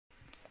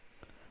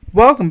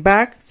Welcome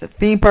back to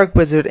Theme Park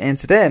Wizard, and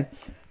today,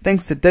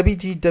 thanks to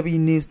WGW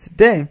News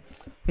Today,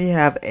 we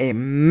have a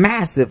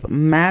massive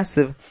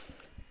Mickey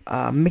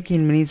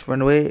and Minnie's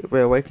Runaway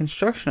Railway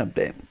construction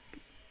update.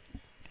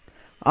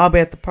 I'll be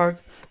at the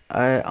park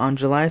on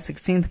July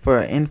 16th for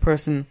an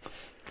in-person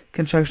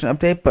construction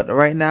update, but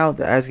right now,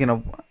 this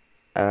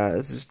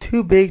is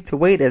too big to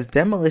wait as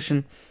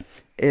Demolition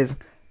is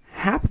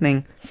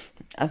happening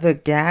at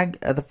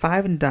the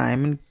Five and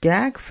Diamond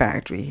Gag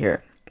Factory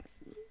here.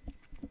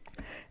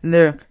 And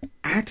they're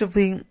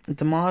actively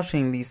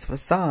demolishing these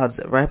facades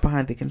right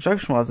behind the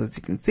construction walls, as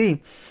you can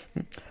see.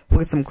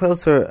 We'll get some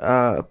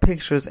closer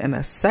pictures in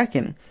a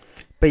second.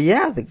 But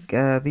yeah,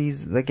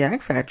 the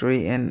Gag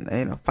Factory and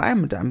Five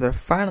and Diamond, they're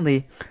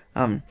finally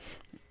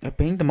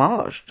being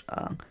demolished.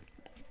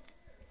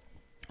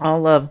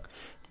 All of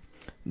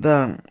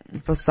the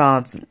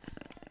facades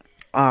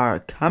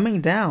are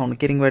coming down,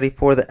 getting ready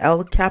for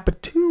the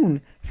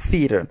Capitoon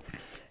theater,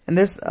 and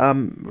this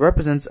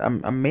represents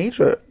a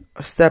major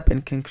step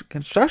in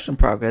construction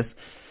progress,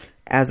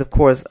 as of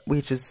course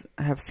we just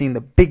have seen the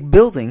big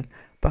building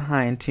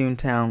behind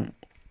Toontown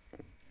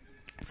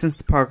since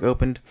the park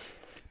opened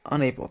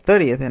on April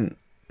 30th, and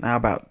now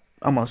about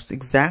almost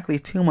exactly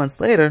 2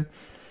 months later,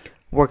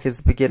 work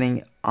is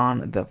beginning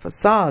on the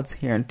facades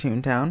here in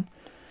Toontown,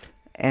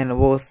 and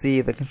we'll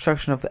see the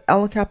construction of the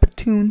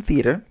Capitoon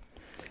theater,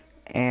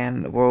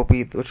 and which will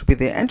be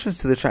the entrance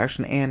to the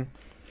attraction and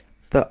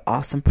the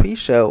awesome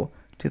pre-show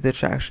to the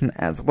attraction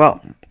as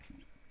well.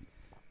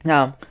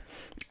 Now,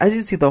 as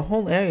you see, the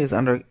whole area is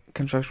under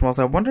construction walls.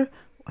 I wonder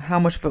how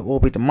much of it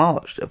will be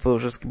demolished. If it will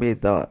just be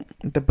the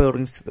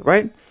buildings to the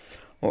right,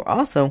 or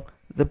also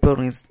the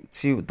buildings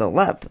to the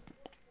left.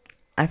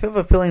 I have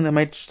a feeling they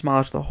might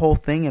demolish the whole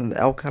thing, and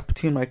the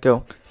Capitoon might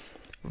go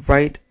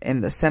right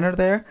in the center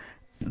there.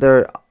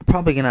 They're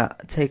probably gonna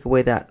take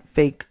away that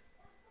fake,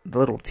 the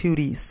little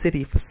 2D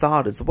city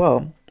facade as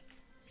well.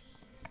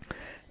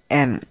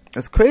 And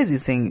it's crazy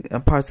seeing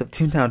parts of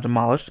Toontown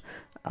demolished.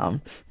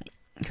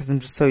 Because I'm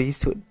just so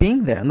used to it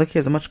being there. And look,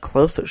 here's a much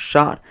closer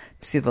shot.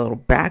 You see the little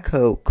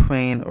backhoe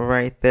crane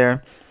right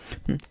there,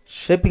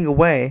 shipping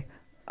away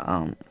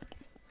at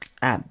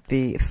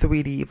the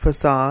 3D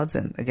facades,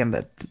 and again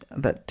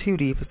that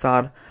 2D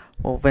facade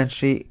will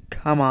eventually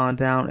come on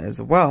down as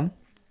well.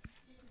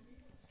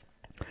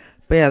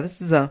 But yeah,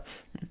 this is a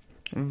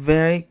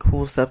very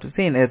cool stuff to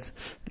see, and it'd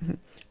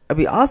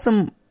be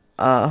awesome.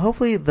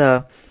 Hopefully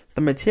the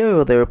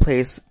material they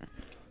replace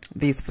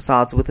these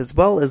facades with, as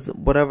well as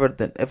whatever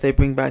if they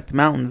bring back the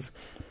mountains,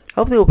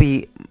 hopefully it will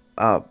be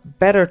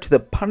better to the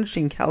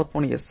punishing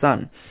California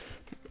sun.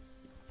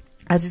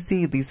 As you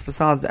see, these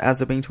facades as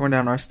they're being torn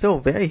down are still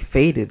very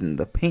faded in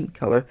the paint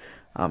color.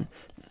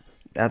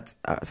 That's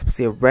supposed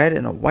to be a red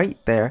and a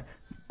white there,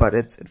 but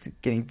it's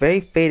getting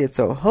very faded.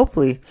 So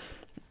hopefully,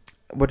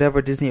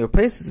 whatever Disney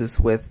replaces this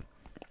with,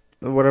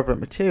 whatever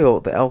material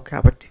the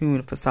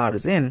Capitoon facade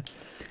is in,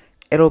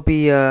 it'll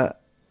be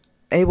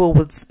able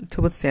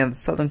to withstand the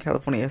Southern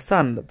California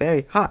sun, the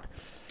very hot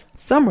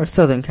summer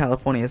Southern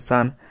California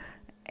sun,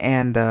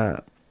 and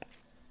it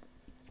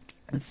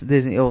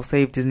will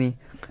save Disney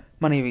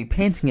money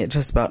repainting it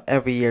just about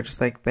every year,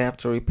 just like they had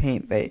to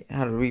repaint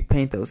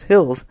those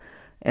hills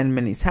in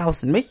Minnie's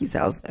house and Mickey's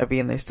house every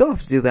year, and they still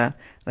have to do that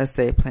unless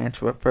they plan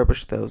to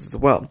refurbish those as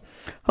well.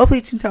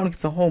 Hopefully Toontown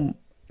gets a whole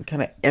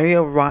kind of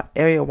area-wide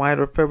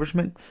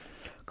refurbishment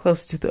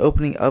close to the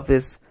opening of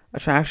this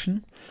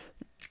attraction.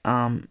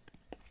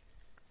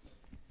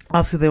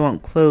 Obviously, they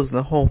won't close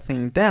the whole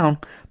thing down,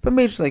 but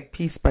maybe just like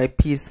piece by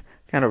piece,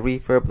 kind of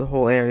refurb the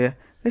whole area.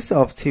 They still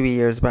have 2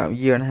 years, about a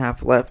year and a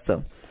half left,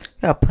 so you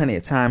got plenty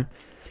of time.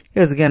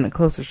 Here's again a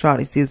closer shot.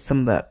 You see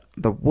some of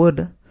the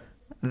wood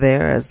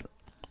there as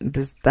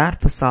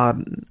that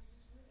facade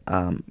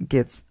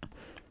gets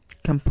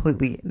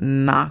completely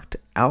knocked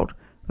out.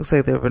 Looks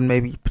like they've been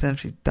maybe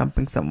potentially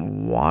dumping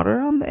some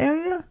water on the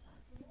area.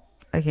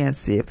 I can't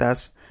see if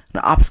that's an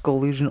optical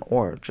illusion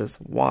or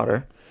just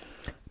water,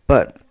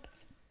 but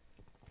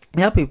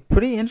yeah, it'll be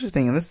pretty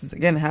interesting, and this is,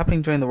 again,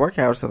 happening during the work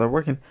hours, so they're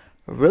working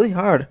really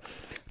hard.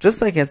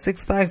 Just like at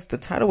Six Flags, the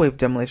tidal wave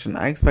demolition,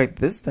 I expect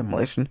this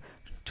demolition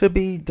to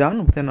be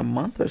done within a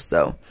month or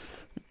so.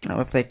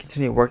 If they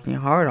continue working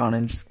hard on it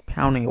and just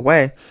pounding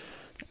away.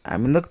 I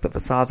mean, look, the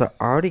facades are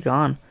already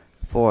gone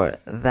for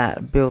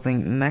that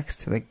building next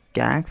to the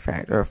Gag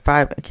Factory, or is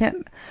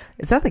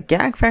that the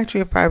Gag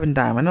Factory or Five and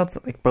Dime? I know it's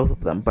like both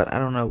of them, but I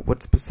don't know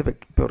what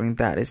specific building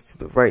that is to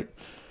the right.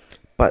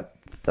 But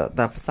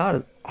that facade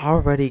is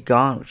already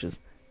gone, which is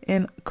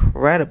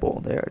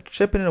incredible. They're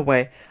chipping it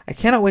away. I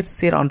cannot wait to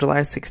see it on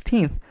July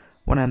 16th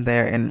when I'm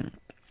there, and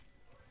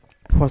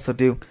of course I'll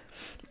do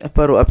a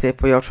photo update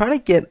for you. I'll try to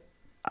get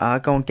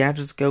go on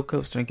Gadgets Go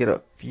Coaster and get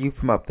a view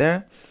from up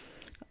there,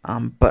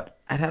 but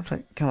I'd have to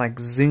kind of like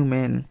zoom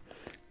in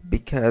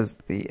because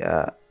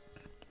the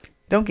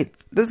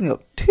doesn't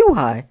go too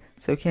high,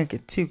 so you can't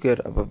get too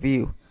good of a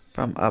view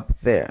from up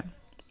there.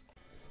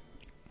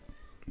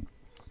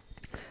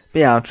 But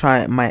yeah, I'll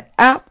try my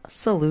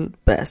absolute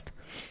best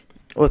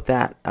with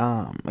that.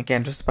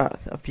 Again, just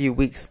about a few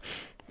weeks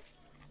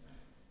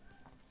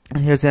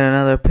And here's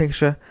another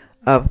picture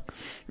of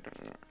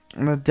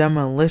the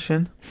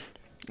demolition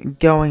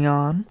going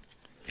on.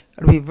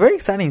 It'll be very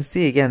exciting to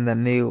see again that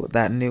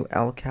new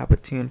El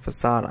Capitoon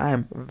facade. I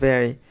am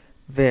very,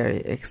 very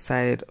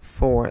excited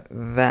for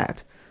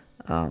that.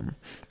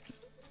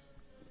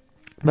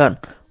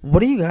 But what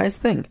do you guys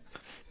think?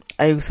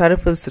 Are you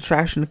excited for this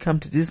attraction to come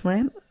to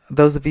Disneyland?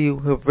 Those of you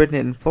who have ridden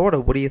it in Florida,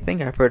 what do you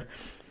think? I've heard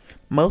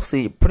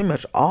mostly, pretty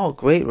much all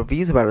great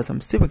reviews about it, so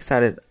I'm super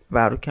excited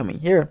about it coming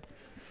here.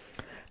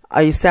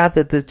 Are you sad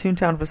that the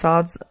Toontown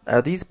facades,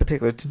 these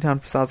particular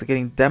Toontown facades, are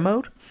getting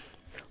demoed?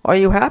 Or are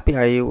you happy?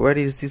 Are you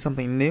ready to see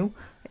something new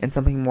and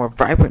something more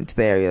vibrant to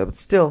the area, but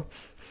still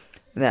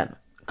that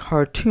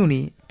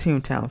cartoony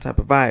Toontown type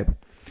of vibe?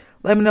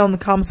 Let me know in the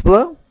comments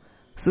below.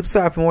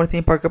 Subscribe for more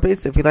theme park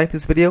updates. If you like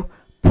this video,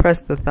 press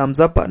the thumbs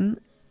up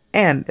button.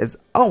 And as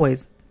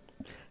always,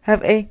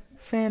 have a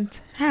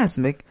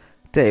fantastic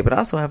day, but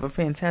also have a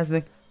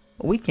fantastic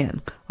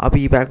weekend. I'll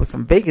be back with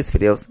some Vegas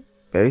videos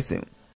very soon.